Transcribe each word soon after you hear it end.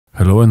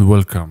Hello and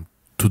welcome.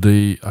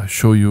 Today I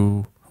show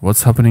you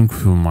what's happening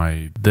to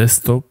my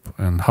desktop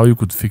and how you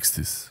could fix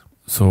this.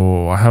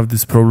 So I had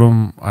this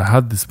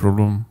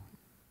problem.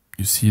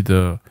 You see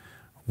the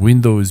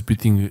window is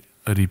being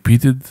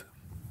repeated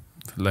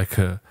like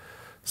a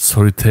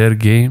solitaire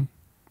game.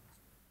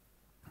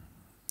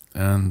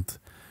 And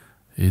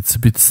it's a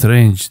bit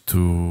strange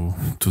to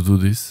do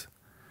this,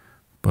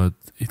 but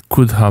it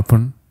could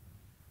happen.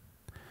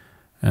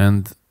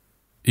 And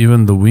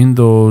even the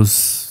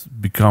windows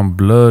become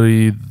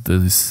blurry,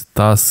 the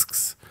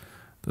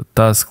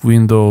task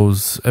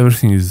windows,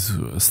 everything is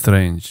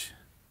strange.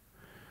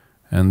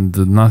 And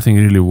nothing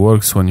really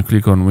works when you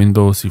click on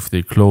windows. If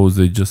they close,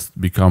 they just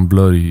become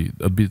blurry,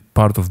 a bit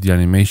part of the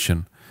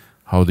animation,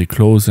 how they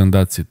close, and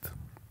that's it.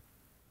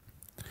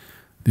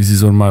 This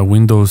is on my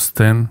Windows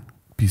 10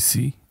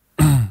 PC.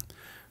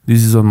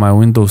 This is on my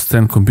Windows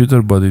 10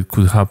 computer, but it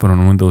could happen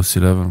on Windows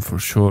 11 for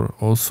sure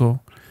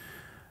also.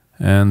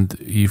 And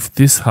if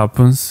this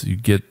happens, you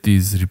get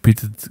this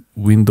repeated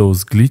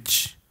Windows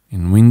glitch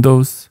in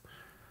Windows.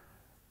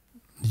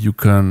 You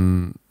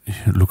can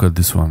look at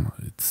this one.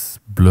 It's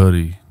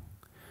blurry.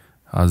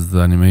 As the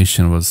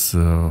animation was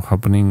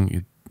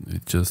happening,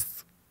 it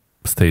just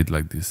stayed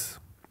like this.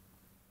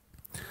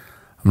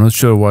 I'm not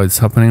sure why it's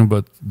happening,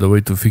 but the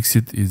way to fix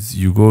it is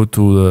you go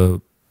to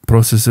the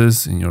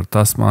processes in your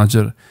task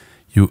manager,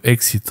 you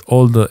exit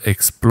all the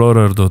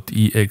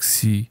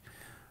explorer.exe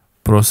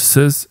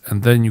processes,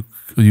 and then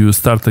you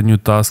start a new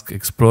task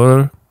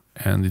explorer,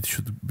 and it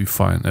should be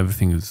fine.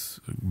 Everything is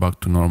back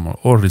to normal,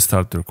 or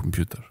restart your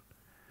computer.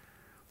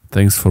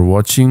 Thanks for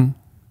watching.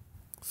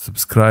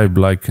 Subscribe,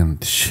 like,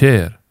 and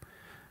share,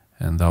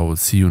 and I will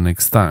see you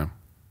next time.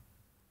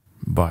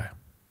 Bye.